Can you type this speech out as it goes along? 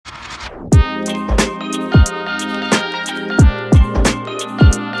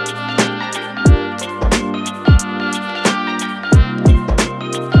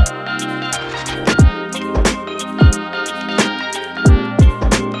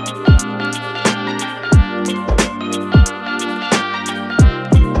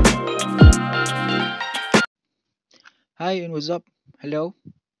Hi, and what's up? Hello?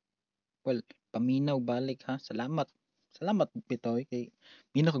 Well, paminaw balik ha. Salamat. Salamat bitoy kay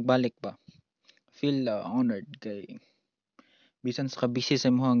minaw kag balik ba. Feel honored kay bisan sa kabisi sa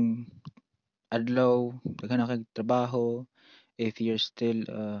imong adlaw, daghan na kag trabaho, if you're still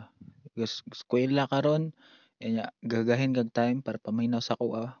eskwela karon, gagahin kag time para paminaw sa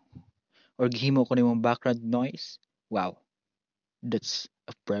kuha or gihimo ko nimong background noise. Wow, that's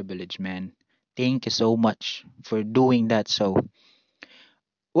a privilege, man. Thank you so much for doing that. So,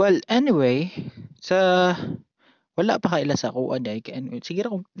 well, anyway, sa wala pa kaila sa kuha day kay ano, sige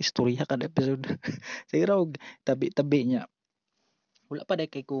ra kog istorya kada episode. Sige ra og tabi-tabi niya. Wala pa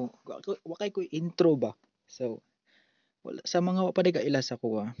day kay ko wa kay ko intro ba. So wala sa mga wa pa day kaila sa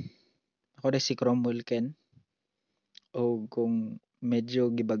kuha. Ako day si Cromwell Ken o kung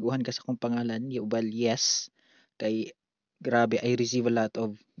medyo gibaguhan ka sa akong pangalan, well, yes. Kay grabe I receive a lot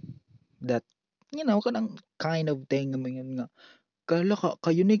of that kanang kind of thing nga kala ka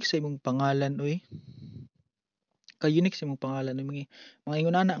unique sa imong pangalan oy. Ka-unique sa imong pangalan mga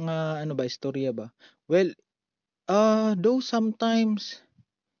ingon nga ano ba istorya ba. Well, though sometimes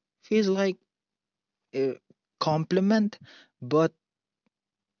feels like a compliment, but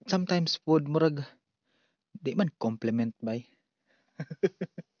sometimes pod murag di man compliment bay.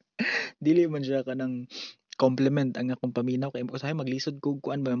 Dili man siya kanang compliment ang akong paminaw kay usahay maglisod ko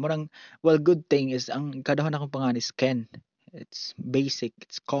kuan ba murang well good thing is ang kadahon akong pangalan is Ken. It's basic,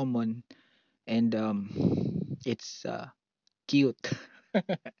 it's common, and it's cute.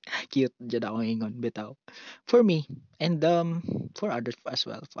 Cute jud ako ingon bitaw. For me and for others as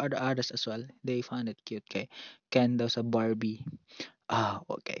well. For other others as well. They find it cute kay Ken daw sa Barbie.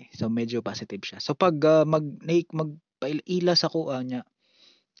 Okay. So medyo positive siya. So pag magpaila sa kuha niya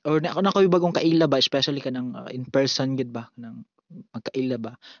or na ko'y bagong kaila ba especially kanang in person gid ba nang magkaila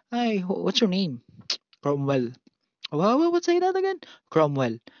ba. Hi, what's your name? Cromwell. Wow, what's that again?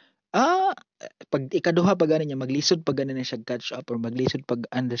 Cromwell. Ah, pag ikaduha pag ano niya maglisod pag ano na siya catch up or maglisod pag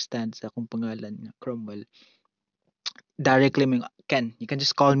understand sa akong pangalan nga Cromwell. Directly mo Ken. You can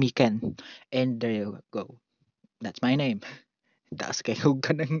just call me Ken. And there you go. That's my name. Taas kay kung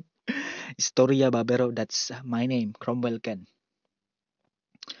kanang istorya ba pero that's my name, Cromwell Ken.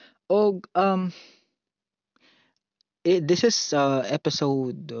 Og this is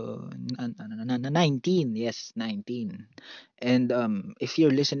episode 19. Yes, 19. And if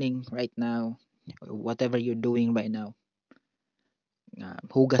you're listening right now, whatever you're doing right now,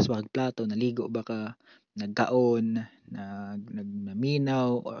 hugas ba kag plato, naligo ba ka, nagkaon, nagminaw,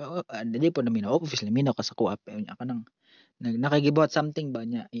 or hindi po naminaw, obviously minaw ka sa kuap, nya ka nang nakagibuhat something ba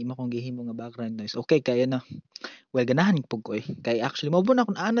niya, imo kong gihimo nga background noise. Okay kaya na. Well, ganahan pug ko eh. Kay actually mao na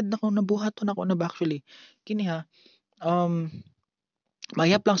kun anad na ko nabuhaton ako na ba actually. Kini ha.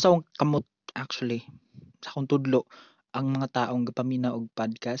 Mahiyap lang sa akong kamot actually sa akong tudlo ang mga taong gapaminaw og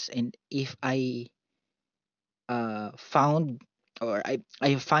podcast, and if I found or I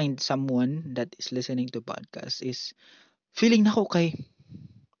find someone that is listening to podcast is feeling nako kay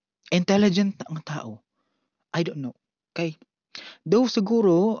intelligent na ang tao. I don't know. Kay though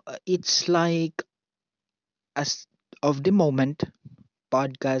siguro it's like as of the moment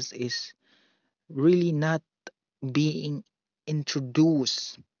podcast is really not being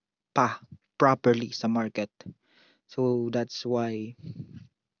introduced pa properly sa market. So that's why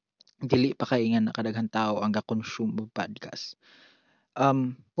dili pa kay nga nakadaghang tao ang ga-consume og podcast.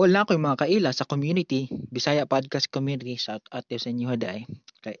 Wala ko yung mga kaila sa community, Bisaya Podcast Community, shout out sa inyo haday.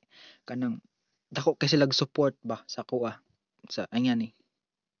 Kay kanang dako kay sila support ba sa kuha sa anyan eh.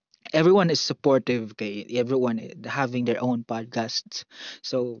 Everyone is supportive kay everyone having their own podcasts.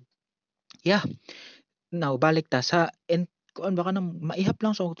 So yeah, now balik ta sa and kuan ba kanang maihap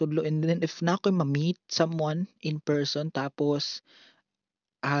lang sa akong tudlo, and then if na ko ma-meet someone in person tapos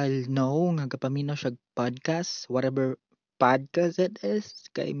I'll know nga gapaminaw siya podcast, whatever podcast it is,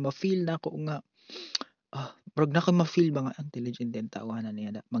 kay ma-feel na ko nga, murag na ko ma-feel ba nga intelligent din tawhanan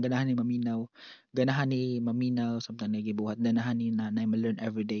niya na. Maganahan ni maminaw, ganahan ni maminaw samtang nagibuhat, ganahan ni na ma-learn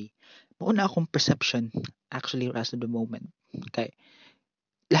every day. Mao na akong perception actually as of the moment. Kay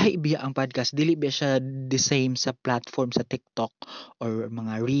lahi biya ang podcast, dili biya siya the same sa platform sa TikTok or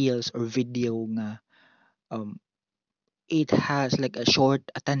mga reels or video nga um it has like a short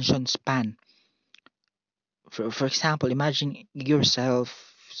attention span. For example, imagine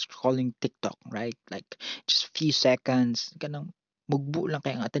yourself scrolling TikTok, right? Like just few seconds, ganang mugbo lang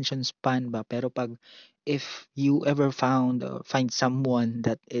kay ang attention span ba. Pero pag if you ever found or find someone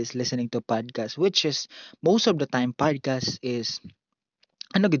that is listening to podcast, which is most of the time podcast is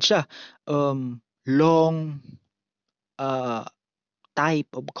ano gid siya, long uh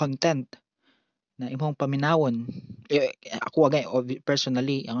type of content na imong paminawon. Ako agay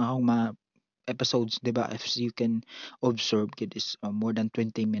personally ang akong mga episodes, 'di ba? If you can observe, it is more than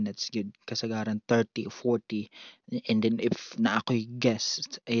 20 minutes, good kasagaran 30 or 40. And then if na ako'y guess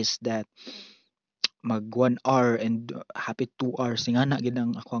is that mag 1 hour and happy 2 hours nga na gid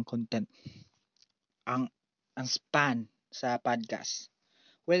ang ako ang content, ang span sa podcast.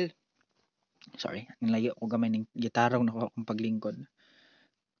 Well, sorry, nilayo ko gamay ning gitarong nako akong paglingkod.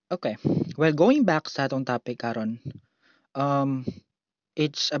 Okay, well, going back sa atong topic karon, um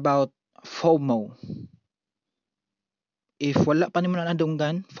it's about FOMO. If wala pa nimo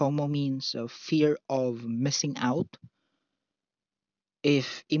nadunggan, FOMO means fear of missing out.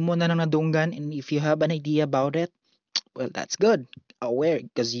 If imo na nang nadunggan and if you have an idea about it, well, that's good. Aware,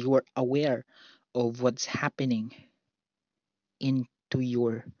 because you are aware of what's happening into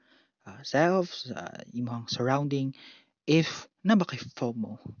your self, imong surrounding. If na ba kay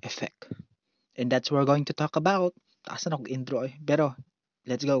FOMO effect. And that's what we're going to talk about. Taas na ako intro eh. Pero,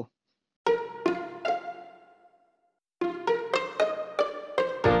 let's go.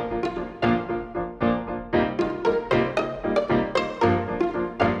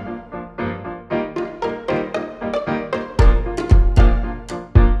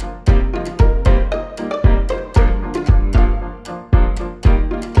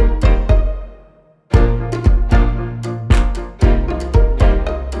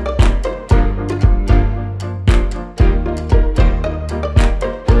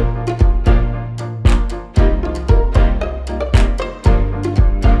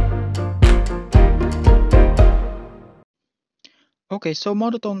 Okay, so mo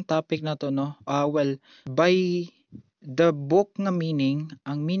tong topic na to, no? Well, by the book nga meaning,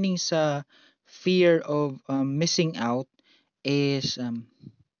 ang meaning sa fear of missing out is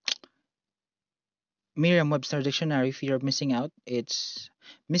Merriam-Webster Dictionary, fear of missing out. It's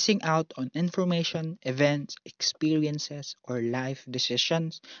missing out on information, events, experiences, or life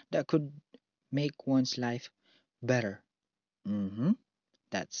decisions that could make one's life better. Mm-hmm.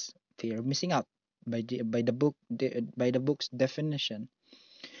 That's fear of missing out by the book's definition.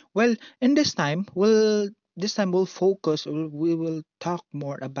 Well, in this time we'll focus or we will talk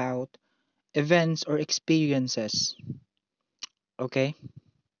more about events or experiences. Okay.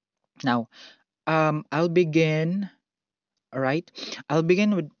 Now, I'll begin. All right. I'll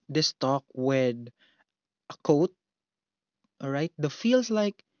begin with this talk with a quote. All right. The feels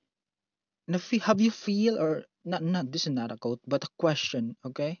like have you feel or not this is not a quote but a question.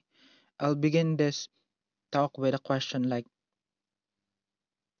 Okay. I'll begin this talk with a question like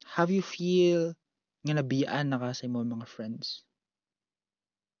have you feel nga nabiyaan na ka sa imong mga friends?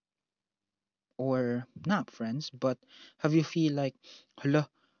 Or not friends, but have you feel like, hala,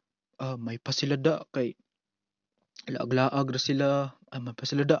 may pa sila da, kay laag-laag ra sila, may pa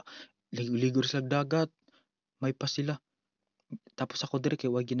sila da, ligo-ligo ra sila dagat, may pa sila. Tapos ako dire kay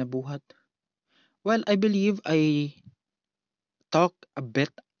wag ginabuhat. Well, I believe I talked a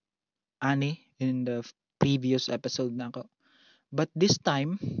bit ani in the previous episode na ako. But this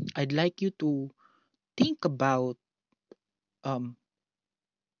time, I'd like you to think about um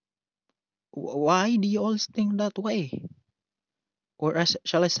why do you always think that way? Or as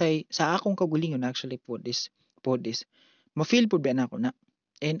shall I say sa akong kaugalingon actually po this ma-feel po ba na ako na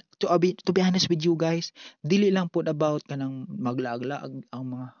and to be honest with you guys dili lang po about kanang maglaag-laag ang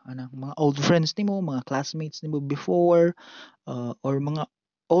mga old friends nimo, mga classmates nimo before or mga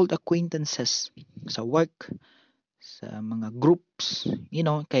old acquaintances sa work, sa mga groups,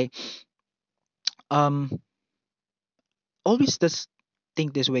 kay um always just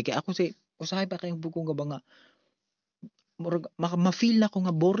think this way kay ako say usahay pa kayong bugong nga ba nga murag ma-feel na ko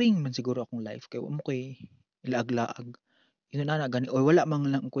nga boring man siguro akong life kay mo koy laag-laag yun na gani or wala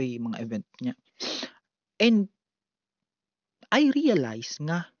man lang koy mga event niya. And I realize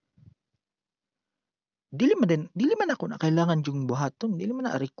nga dili man ako na kailangan yung buhaton, dili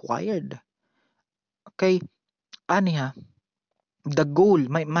man na required. Okay, ani ha, the goal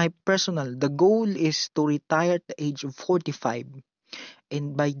is to retire at the age of 45.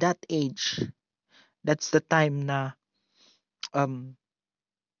 And by that age, that's the time na um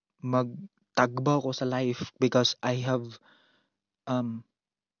magtagbaw ko sa life because I have um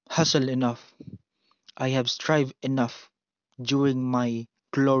hustle enough. I have strive enough during my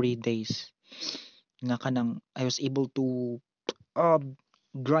glory days. Nga kanang I was able to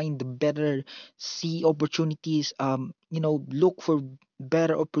grind better, see opportunities, look for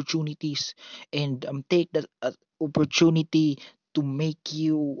better opportunities and take that opportunity to make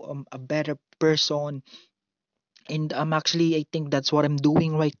you a better person. And actually I think that's what I'm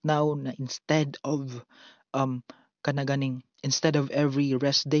doing right now na instead of um kanaganing instead of every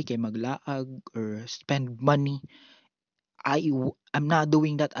rest day kay maglaag or spend money, I'm not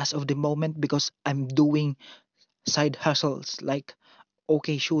doing that as of the moment because I'm doing side hustles like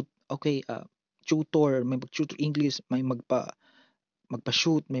okay shoot, okay tutor, may mag-tutor English, may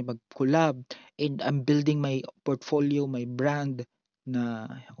magpa-shoot, may mag-collab, and I'm building my portfolio, my brand na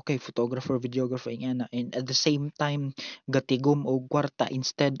okay, photographer, videographer nga na, and at the same time gatigom og kwarta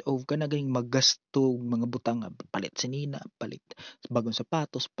instead of kana ganing maggasto mga butang palit sinina, palit bagong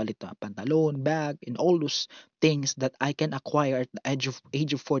sapatos, palit pantalon, bag, and all those things that I can acquire at the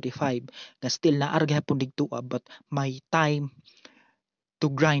age of 45 na still naara gyapon digto but my time to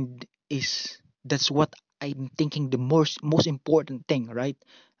grind is that's what I'm thinking the most important thing, right?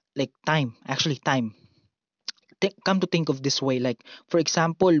 Like time, actually time. Come to think of this way, like for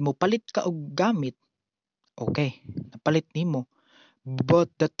example, mo palit ka og gamit, okay, napalit nimo.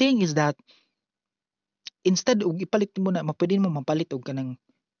 But the thing is that instead og ipalit mo na, mapwede mo mapalit og kanang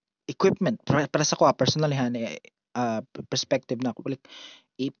equipment para sa ko personally perspective na ako like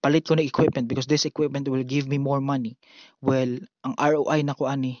ipalit ko na equipment because this equipment will give me more money. Well, ang ROI na ko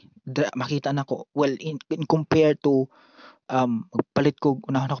ani makita na ko well in compare to magpalit ko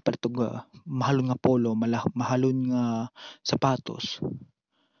unahon ako palit og mahalon nga polo, mahalon nga sapatos.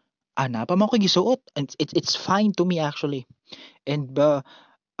 Ana pa man ko gisuot. And it's fine to me actually. And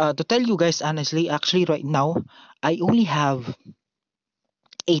to tell you guys honestly, actually right now I only have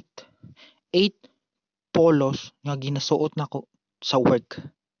eight eight polos nga ginasuot nako sa work.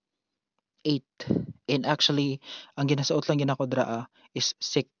 Eight. And actually ang ginasuot lang ginako draa is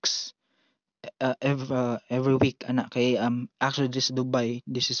six every week ana kay actually this Dubai,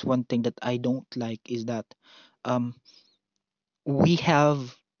 this is one thing that I don't like is that um we have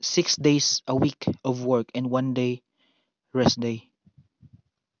 6 days a week of work and 1 day rest day.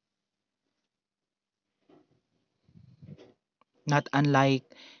 Not unlike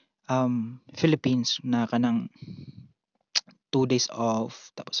Philippines na kanang 2 days off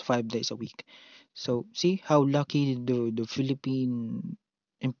tapos 5 days a week. So see how lucky the Philippine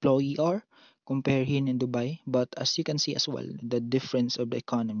employee are compare here in Dubai. But as you can see as well, the difference of the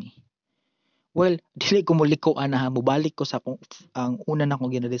economy. Well, dili ko muliko ana mubalik ko sa ang una na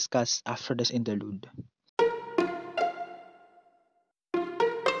kong gina-discuss after this interlude.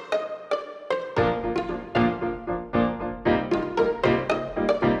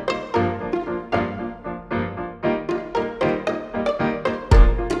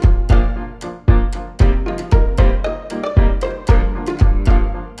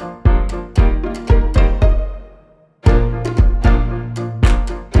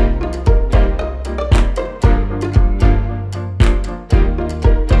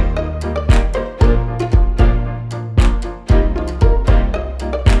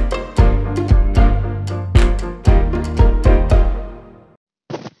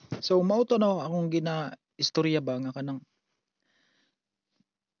 So mao to no akong istorya ba nga kanang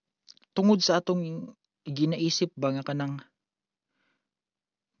tungod sa atong ginaisip ba nga kanang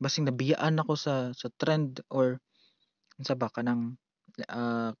basing nabiyaan ako sa trend or unsa ba kanang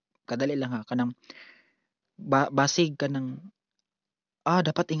kadali lang ha kanang basig kanang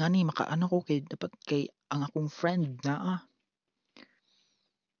dapat ingani makaano ko kay dapat kay ang akong friend na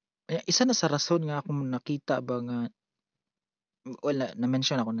isa na sa rason nga akong nakita ba nga wala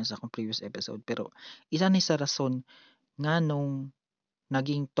na-mention ako na sa akong previous episode pero isa ni sa rason nga nung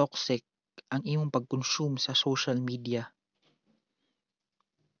naging toxic ang imong pag-consume sa social media.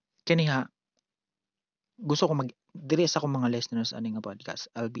 Kani ha, gusto ko diri sa akong mga listeners ani nga podcast,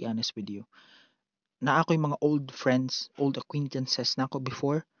 I'll be honest with you. Na ako'y mga old friends, old acquaintances na ako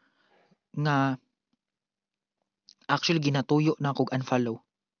before nga actually ginatuyo na akong unfollow.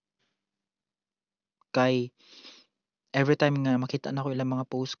 Kay every time nga makita na ko ilang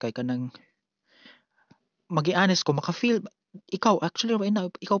mga post kay kanang magi honest ko maka-feel ikaw actually right now,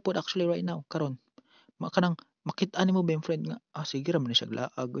 ikaw po actually right now karon kanang makita nimo ba yung friend nga sige ra man siya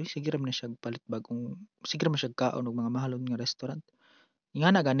laag sige ra man siya palit bagong sige ra man siya kaon og mga mahalon nga restaurant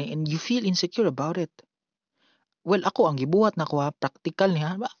nga na gani and you feel insecure about it. Well ako ang gibuhat na ko practical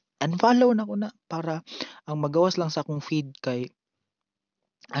niya ba unfollow na ko na para ang magawas lang sa akong feed kay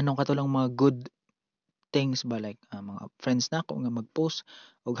anong katulang mga good things ba like mga friends na ako nga mag-post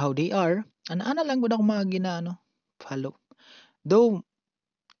og how they are ana lang gud ako mga ginaano follow though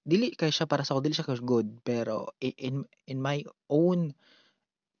dili kay siya para sa ako dili siya good pero in my own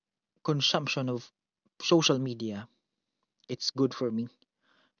consumption of social media it's good for me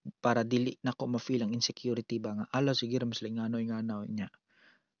para dili nako ma-feel ang insecurity ba nga ala sige ra mas linganoy nganoy nya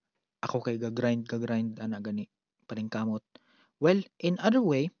ako kay ga-grind ana gani paningkamot well in other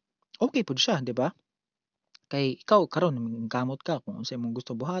way okay pud siya di ba Kay ikaw karon kamot ka kung unsa imong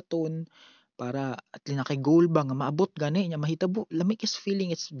gusto buhaton para at least kay goal ba nga maabot gani nya mahitabo lamig is feeling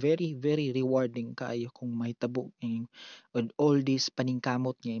it's very very rewarding kaayo kung mahitabo with all this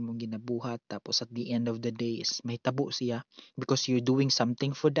paningkamot nga imong ginabuhat tapos at the end of the day is mahitabo siya because you're doing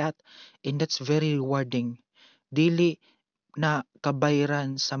something for that and that's very rewarding dili na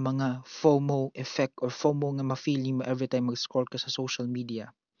kabayran sa mga FOMO effect or FOMO nga ma-feeling mo every time mag-scroll ka sa social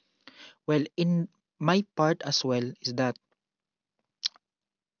media. Well, in my part as well is that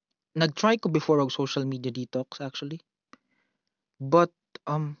nag-try ko before og social media detox actually. But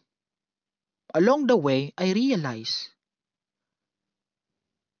along the way, I realize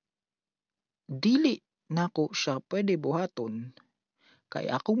dili nako siya pwede buhaton kay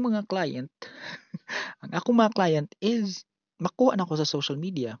akong mga client, ang akong mga client is makuha na ko sa social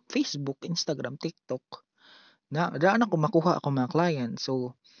media, Facebook, Instagram, TikTok. Na daan ako makuha ako mga client.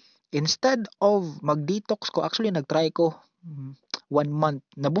 So instead of mag-detox ko, actually nag-try ko 1 month.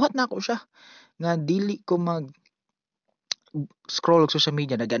 Nabuhat na ako siya nga dili ko mag scroll og social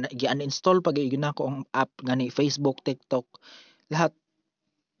media gi-uninstall pag yun ako ang app gani Facebook, TikTok, lahat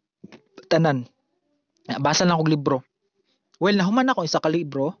tanan. Basa lang og libro. Well, nahuman ako isa ka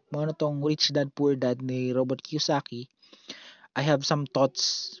libro, mao na tong Rich Dad Poor Dad ni Robert Kiyosaki. I have some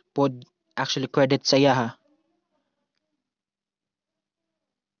thoughts pod actually credit sa iya ha.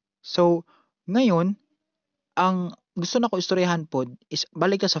 So, ngayon, ang gusto na ko istoryahan pod is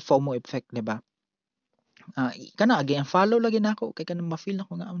balik ka sa FOMO effect, di ba? Kana again follow lagi na ako kay kanang ma-feel na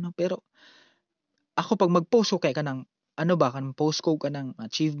ko nga ano pero ako pag mag-post ko kay kanang ano ba kanang post ko kanang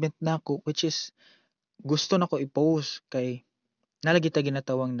achievement na ako which is gusto na ko i-post kay nalagi ta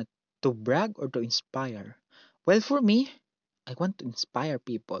ginatawag na to brag or to inspire. Well, for me, I want to inspire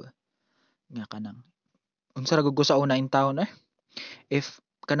people. Nga kanang unsa ra gud ko sa una in town if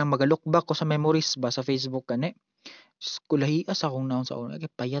kanang magalok back ko sa memories ba sa Facebook kani kulahias akong naon sa una kay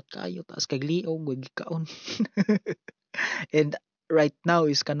payat kaayo taas kay liog wag kaon. And right now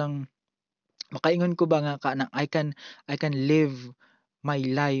is kanang makaingon ko ba nga kanang I can live my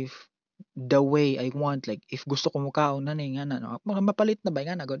life the way I want like if gusto ko mukaon na ni nga na no, mapalit na ba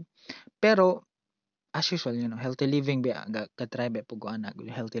nga na god pero as usual healthy living ba ka-try ba pug ana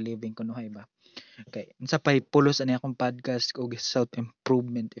healthy living kunuhay ba okay unsa pay pulos ani akong podcast og self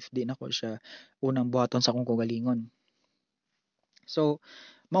improvement if di na ko siya unang buhaton sa akong kagalingon so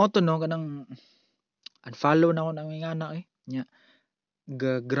mao to no kanang unfollow na ako nang nga na nya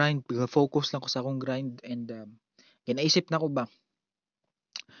ga-grind ga-focus lang ko sa akong grind and ginaisip na ko ba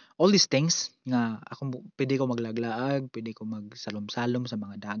all these things nga ako pwede ko maglaglaag, pwede ko magsalom-salom sa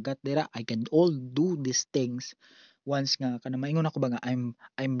mga dagat dira. I can all do these things once nga kana maingon ako ba nga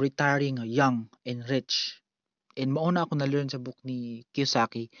I'm retiring young and rich. And mao na ako na-learn sa book ni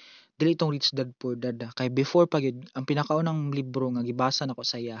Kiyosaki. Dili tong Rich Dad Poor Dad kay before pa gyud ang pinakaunang libro nga gibasa nako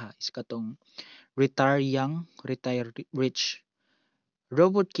sa iya is katong Retire Young, Retire Rich.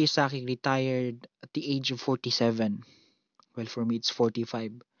 Robert Kiyosaki retired at the age of 47. Well, for me, it's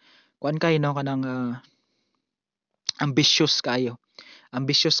 45. Kuan kayo, no? Kanang ambitious kayo.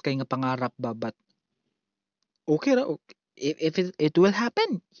 Ambitious kay nga pangarap ba, but okay ra. Okay. If it will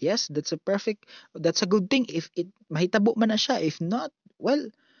happen, yes, that's a good thing. If it mahitabo man na siya, if not, well,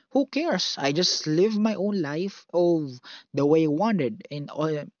 who cares? I just live my own life of the way I wanted. And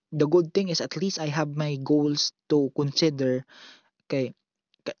the good thing is at least I have my goals to consider. Okay,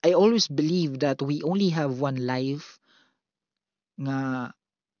 I always believe that we only have one life nga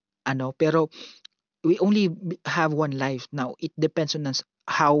ano pero we only have one life now it depends on us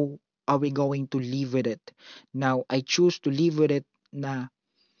how are we going to live with it now I choose to live with it na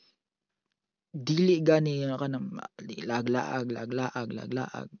dili gani ka na laglaag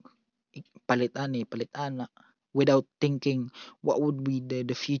palitan na without thinking what would be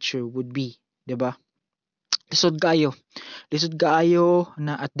the future would be, 'di ba? Lisod kayo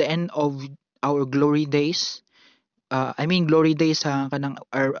na at the end of our glory days I mean glory days sa kanang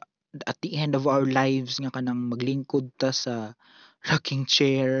our at the end of our lives nga kanang maglingkod ta sa rocking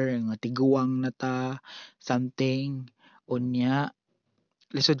chair nga tiguang na ta something unya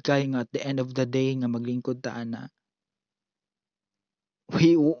lisod kayo nga at the end of the day nga maglingkod ta ana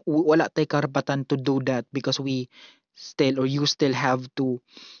wala tay karapatan to do that because we still or you still have to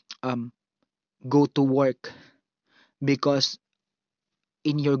um go to work because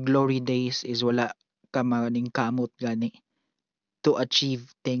in your glory days is wala ka maning kamot gani to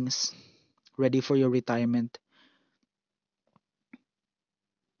achieve things ready for your retirement.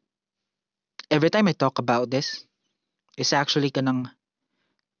 Every time I talk about this, it's actually kanang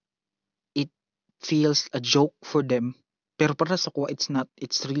it feels a joke for them Pero para sa ko, it's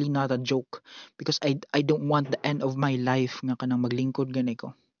really not a joke because I don't want the end of my life nga kanang maglingkod gani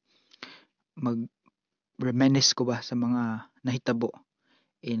ko. Mag reminisce ko ba sa mga nahitabo,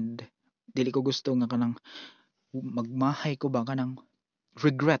 and dili ko gusto nga kanang magmahay ko ba kanang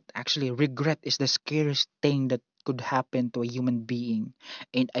regret. Actually, regret is the scariest thing that could happen to a human being,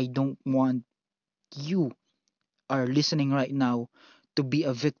 and I don't want you are listening right now to be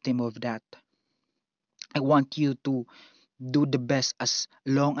a victim of that. I want you to do the best as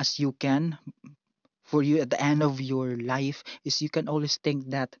long as you can for you at the end of your life. Is you can always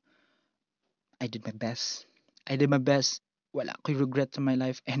think that I did my best. I did my best. Wala ko'y regret in my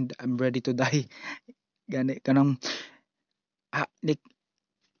life and I'm ready to die. Gani, kanang, like,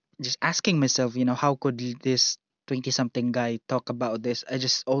 just asking myself, how could this 20 something guy talk about this? I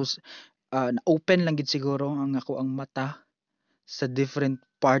just also, open lang gid siguro ang ako ang mata sa different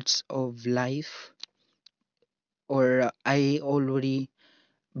parts of life, or I already,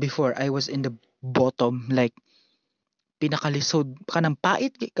 before I was in the bottom, like pinakalisod kanang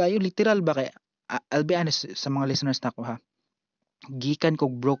pait kayo literal ba kay, I'll be honest sa mga listeners nako ha, gikan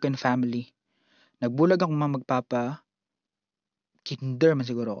kog broken family, nagbulag akong mga magpapa, kinder man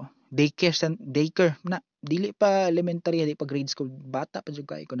siguro ako, daycare na dili pa elementary, dili pa grade school, bata pa jud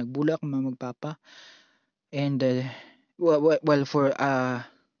kay ko, nagbulag akong mga magpapa, and well, for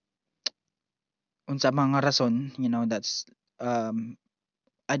unsa mga rason, that's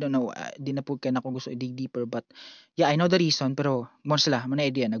I don't know, di na po kaya ako gusto i-dig deeper, but yeah, I know the reason, pero mo sila, mo na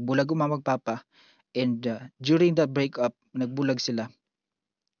idea, nagbulag ko mga magpapa, and during the breakup, nagbulag sila,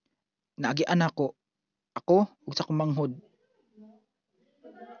 naagian ako, ug sa akong manghod,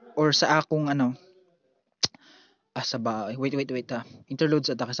 or sa akong sa ba, wait ha, interlude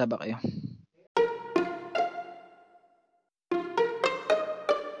sa takasaba kayo.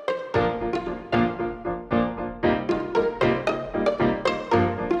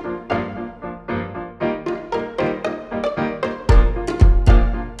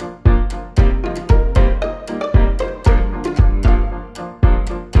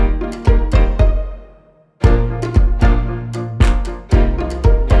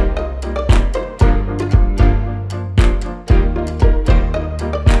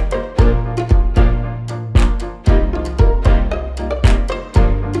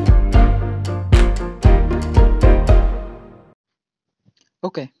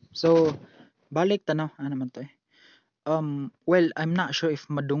 Okay, so balik tanaw, ano man to well, I'm not sure if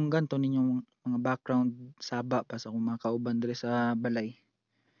madunggan to ninyong mga background saba pa sa akong mga kauban diri sa balay.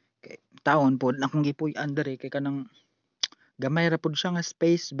 Kay taon pod akong gipuy-an diri kay kanang gamay ra pod siya nga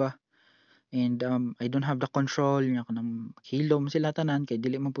space ba. And I don't have the control nya kanang hilom sila tanan kay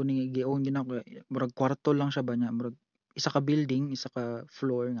dili man po ni gi-own din ako, murag kwarto lang siya ba nya, murag isa ka building, isa ka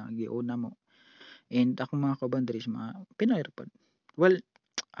floor nga gi-own na mo. And akong mga kauban diri sa mga Pinoy ra pod. Well,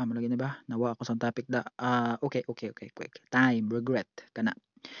 malagi na ba? Nawa ako sa topic da. Okay. Quick. Time, regret, kana.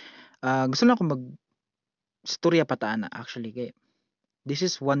 Gusto lang ako mag storya pataan na actually kay this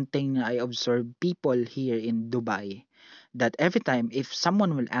is one thing na I observe people here in Dubai, that every time if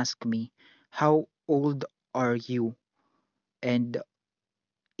someone will ask me, how old are you? And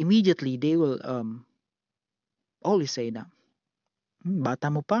immediately they will always say na,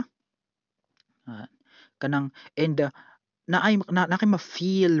 bata mo pa. Ah, kanang, and na kay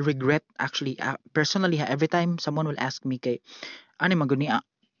ma-feel regret actually, personally ha, every time someone will ask me kay ani man guni,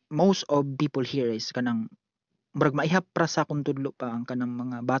 most of people here is kanang murag maihap ra sa akong tudlo pa ang kanang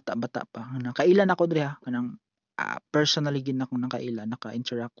mga bata-bata pa, nakailan ako diri ha, kanang personally gid ako nakailan,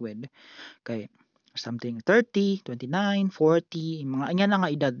 naka-interact with kay something 30, 29, 40, mga anya na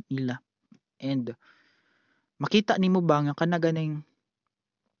nga edad nila. And makita nimo ba nga kana ganing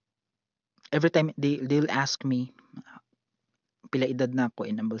every time they'll ask me pila edad na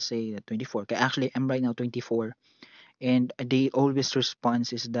ako, and I will say 24, kay actually I'm right now 24, and they always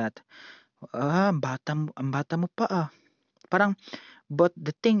response is that ang bata mo pa. Parang, but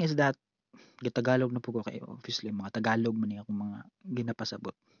the thing is that gitagalog na po ko kayo, obviously mga Tagalog man akong mga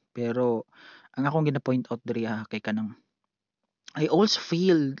ginapasabot, pero ang akong gina-point out diri kay kanang I also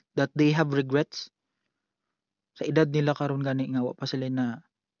feel that they have regrets sa edad nila karon gani nga wa pa sila na,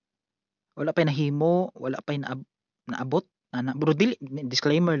 wala pa nahimo, wala pa naabot ana, bro, dili,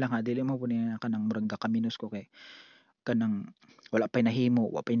 disclaimer lang ha, dili mo po niya kanang murag kaminos ko kay kanang wala pa nahimo,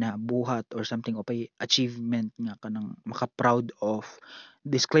 wala pa nabuhat or something, o pa achievement nga kanang maka-proud of.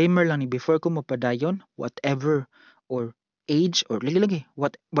 Disclaimer lang ni, before ko mapadayon, whatever or age, or lagi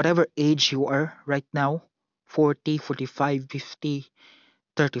whatever age you are right now, 40, 45, 50,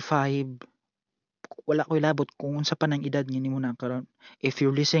 35, wala ko'y labot kung unsa pa nang edad nga nimo na karon. If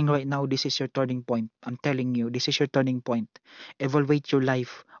you're listening right now, this is your turning point. I'm telling you, this is your turning point. Evaluate your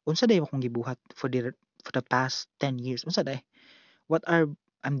life. Unsa day akong gibuhat for the past 10 years? Unsa day? What are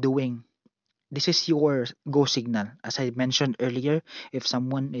I'm doing? This is your go signal. As I mentioned earlier, if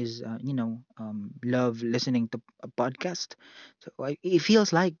someone is, love listening to a podcast, so it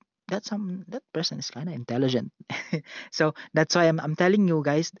feels like that person is kind of intelligent. So that's why I'm telling you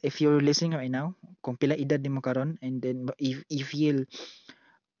guys, if you're listening right now, kung pila edad nimo karon, and then if you feel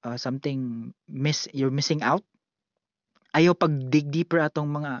you're missing out, ayaw pag dig deeper atong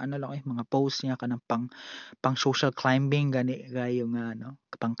mga ano lang mga post niya kanang pang social climbing gani gayo nga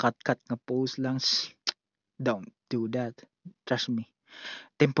pang cut nga post lang. Don't do that. Trust me.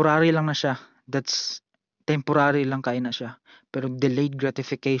 Temporary lang na siya. That's temporary lang kay na siya. Pero delayed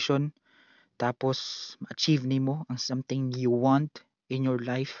gratification, tapos achieve nimo ang something you want in your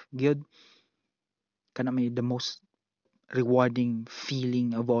life, good, kana may the most rewarding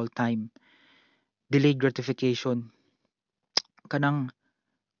feeling of all time. Delayed gratification. Kanang,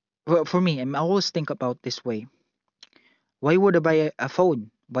 well, for me, I always think about this way. Why would I buy a phone?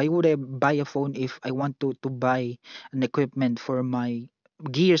 Why would I buy a phone if I want to buy an equipment for my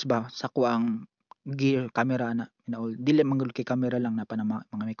gears ba sa ko ang gear camera na and all. Dili man gud kay camera lang na pa na mga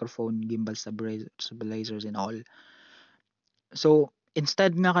microphone, gimbal, stabilizers and all. So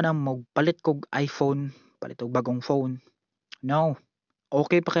instead nga kanang magpalit kog iPhone, palit og bagong phone. No.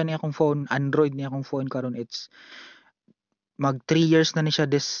 Okay pa kay ni akong phone, Android ni akong phone karon. It's mag 3 years na ni siya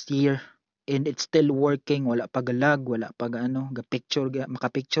this year, and it's still working, wala pa galag, wala pa ga picture,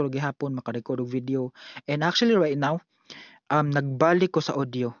 maka-picture gihapon, maka-record og video. And actually right now, nagbalik ko sa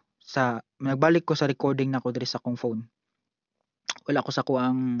audio, nagbalik ko sa recording nako diri sa akong phone. Wala ko sa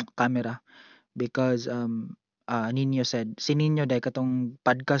kuang camera because Nino said, si Nino dai katong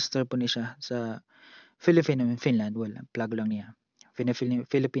podcaster po ni siya sa Filipino in Finland, wala plug lang niya.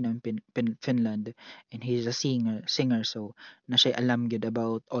 Filipino in Finland, and he's a singer, so na siya alam gid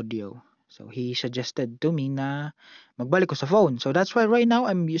about audio. So he suggested to me na magbalik ko sa phone. So that's why right now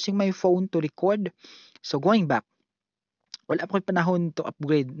I'm using my phone to record. So going back, wala pa ko'y panahon to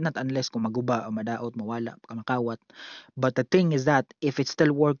upgrade, not unless kung maguba o madaot, mawala, makawat. But the thing is that if it's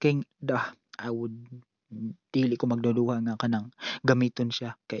still working, I would dili ko magduduha nga kanang gamiton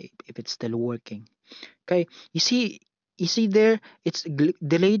siya kay if it's still working. Okay, you see there, it's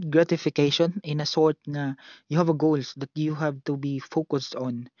delayed gratification in a sort na you have a goals that you have to be focused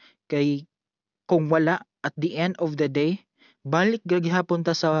on. Kay kung wala, at the end of the day, balik gihapon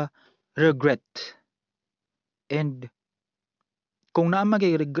ta sa regret. And kung naa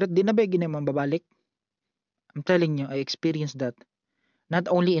magay regret, di na ba gina mababalik? I'm telling you, I experienced that. Not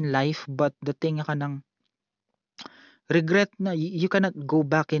only in life, but the thing ka ng regret na you cannot go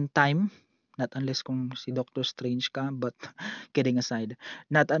back in time. Not unless kung si Doctor Strange ka, but kidding aside.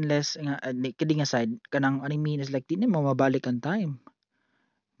 Not unless, kidding aside, kanang ano mean is like, di na mamabalik ang time.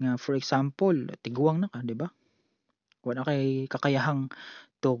 Nga, for example, tiguang na ka, di ba? Wala kay kakayahang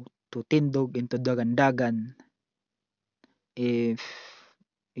to tindog into dagan-dagan if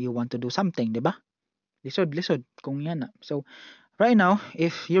you want to do something, di ba? Lisod kung yan na. So right now,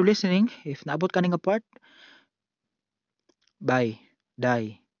 if you're listening, if naabot ka ning part, bye,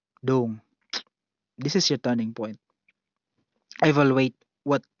 die, dong. This is your turning point. Evaluate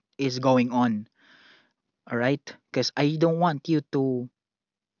what is going on. Alright? Because I don't want you to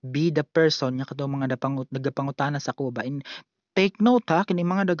be the person nga katong mga nagapangutana sa kuba. And take note ha, kini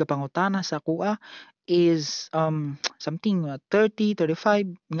mga nagapangutana sa kuha is something 30,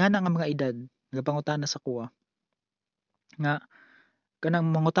 35 nga na nga mga edad nagapangutana sa kuha. Nga kanang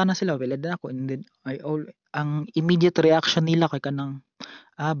mangutana sila well na ako, and then ang immediate reaction nila kay kanang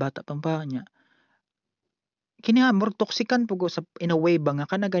bata pa niya. Kini nga more toxican pugo sa in a way ba nga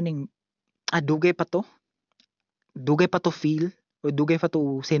kana ganing dugay pa to feel o dugay pa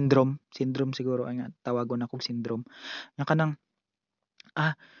to syndrome siguro ay nga tawagon akong syndrome nga kanang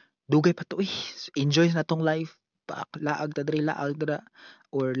dugay pa to enjoy na tong life pa laag ta diri laag dira,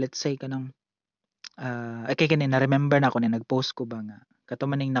 or let's say kanang kay kani na remember na ako na nag-post ko ba nga kato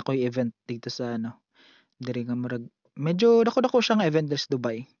maning nakoy event dito sa diri nga murag medyo dako siya nga event sa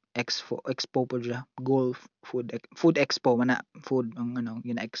Dubai. Expo po siya, golf food expo mana food ang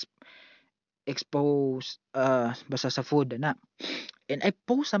yun expose basta sa food na. And I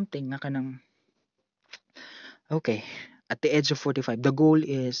post something nga kanang okay, at the age of 45 the goal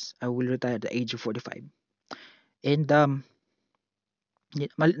is I will retire at the age of 45. And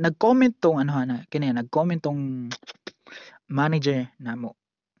nag-comment tong nag-comment tong manager namo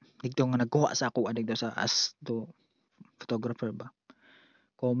dito nga nagkuha sa ako dito sa as to photographer ba.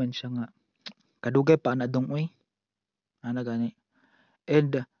 Comment siya nga Kadugay pa na dong uy. Ana gani.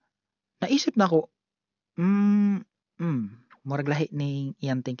 And naisip na ko, mm, mm, murag lahi ni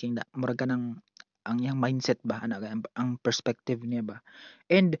iyang thinking da. Murag ka ng ang iyang mindset ba ana ang perspective niya ba.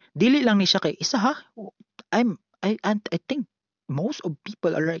 And dili lang ni siya kay isa ha. I think most of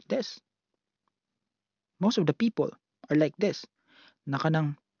people are like this. Most of the people are like this. Naka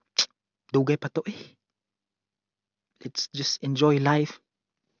ng dugay pa to eh. Let's just enjoy life.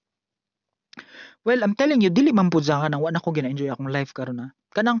 Well, I'm telling you, dili man pud sa kanang wa na ko gina-enjoy akong life karon na.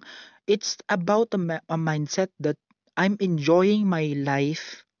 Kanang it's about a mindset that I'm enjoying my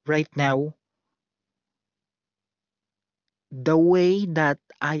life right now the way that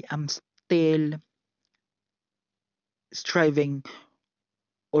I am still striving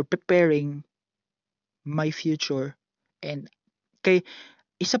or preparing my future and kay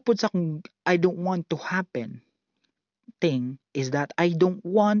isa pud sa kung I don't want to happen thing is that I don't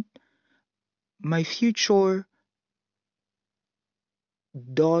want my future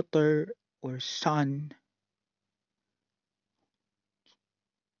daughter or son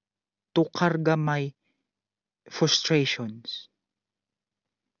to karga my frustrations.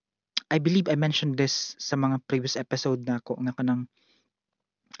 I believe I mentioned this sa mga previous episode na ako nga kanang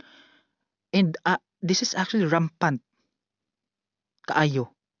and this is actually rampant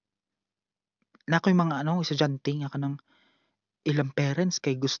kaayo. Na ako'y mga estudyante nga kanang ilang parents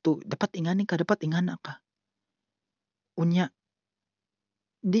kay gusto dapat ingani ka, dapat ingana ka. Unya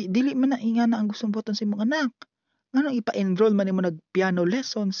dili man na ingana ang gustong buhaton sa imong anak. Ngano ipa-enroll man nimo nag piano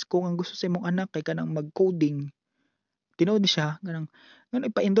lessons kung ang gusto sa imong anak kay kanang mag-coding. Tinuod siya kanang ngano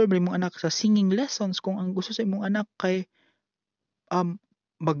ipa-enroll man imong anak sa singing lessons kung ang gusto sa imong anak kay um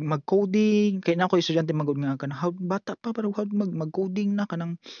mag-coding kay na ako estudyante magud nga kanang bata pa pero mag-coding na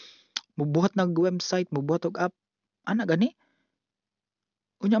kanang mubuhat nag website, mubuhat og app ana gani.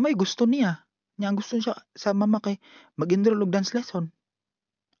 Unya may gusto niya. Nya ang gusto siya sa mama kay mag-enroll og dance lesson.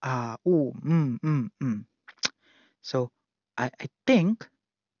 Mm. So I think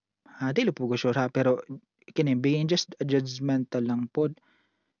dili po ko sure ha pero kini being just judgmental lang pod.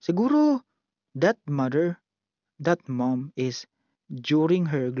 Siguro that mother, that mom is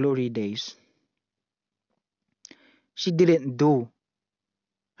during her glory days. She didn't do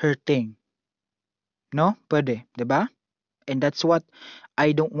her thing. No? Pwede, 'di ba? And that's what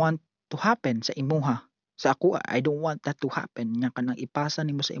I don't want to happen sa imuha. Sa ako, I don't want that to happen. Nga kanang ipasa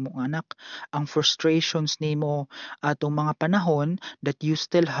nimo sa imong anak ang frustrations nimo atong mga panahon that you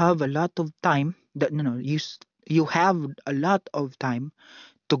still have a lot of time that you have a lot of time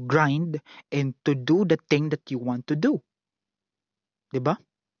to grind and to do the thing that you want to do. 'Di ba?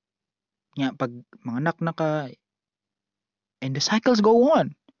 Nga pag mga anak na ka and the cycles go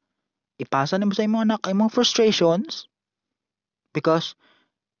on. Ipasa nimo sa imong anak ang imong frustrations because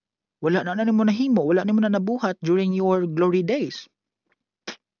wala na nimo nahimo, wala nimo na nabuhat during your glory days.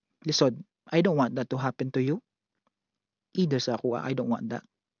 Lisod, I don't want that to happen to you. Either sa ako, I don't want that.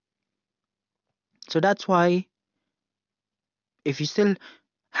 So that's why if you still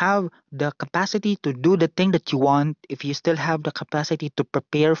have the capacity to do the thing that you want, if you still have the capacity to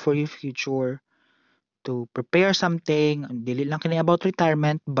prepare for your future, to prepare something, dili lang kini about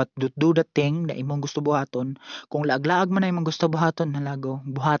retirement, but to do the thing na imong gusto buhaton. Kung laag-laag man na imong gusto buhaton, halago,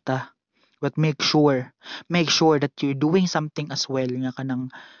 buhata. But make sure that you're doing something as well nga kanang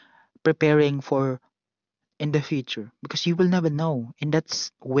preparing for in the future because you will never know. And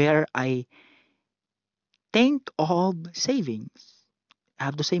that's where I think of savings. I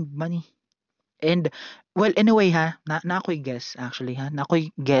have to save money. And well, anyway ha, na ako'y guess actually ha, na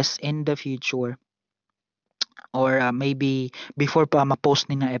ako'y guess in the future or maybe before pa ma-post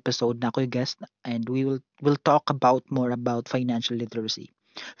ni na episode na ako'y guess and we'll talk about more about financial literacy,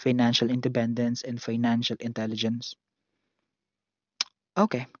 financial independence and financial intelligence.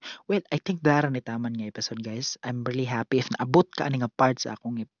 Okay. Well, I think dara ni taman nga episode guys. I'm really happy if naabot ka ani nga part sa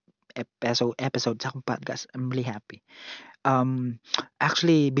akong episode sa akong podcast. I'm really happy.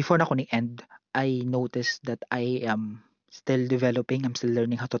 Actually before na ko ni end, I noticed that I am still developing. I'm still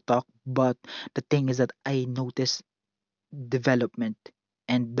learning how to talk, but the thing is that I notice development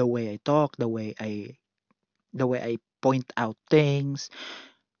and the way I talk, the way I point out things.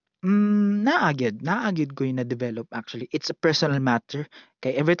 Naagid ko yung na-develop actually. It's a personal matter.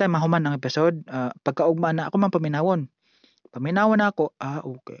 Kay every time mahuman ng episode, pagkaugma na ako man paminawon. Paminawon na ako,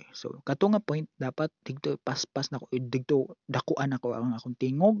 okay. So, kato nga point, dapat digto paspas na ko, digto dakuan ako ang akong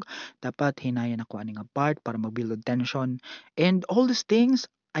tingog. Dapat hinayan ako aning nga part para mag-build tension. And all these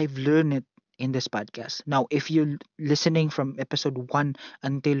things, I've learned it in this podcast. Now, if you're listening from episode 1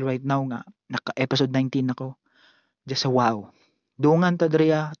 until right now nga, naka episode 19 ako, just a wow. Dungan ta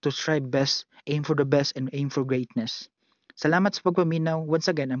Drea to try best aim for the best, and aim for greatness. Salamat sa pagpaminaw. Once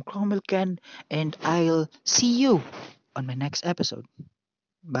again, I'm Cromwell Ken, and I'll see you on my next episode.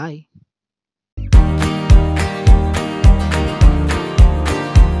 Bye.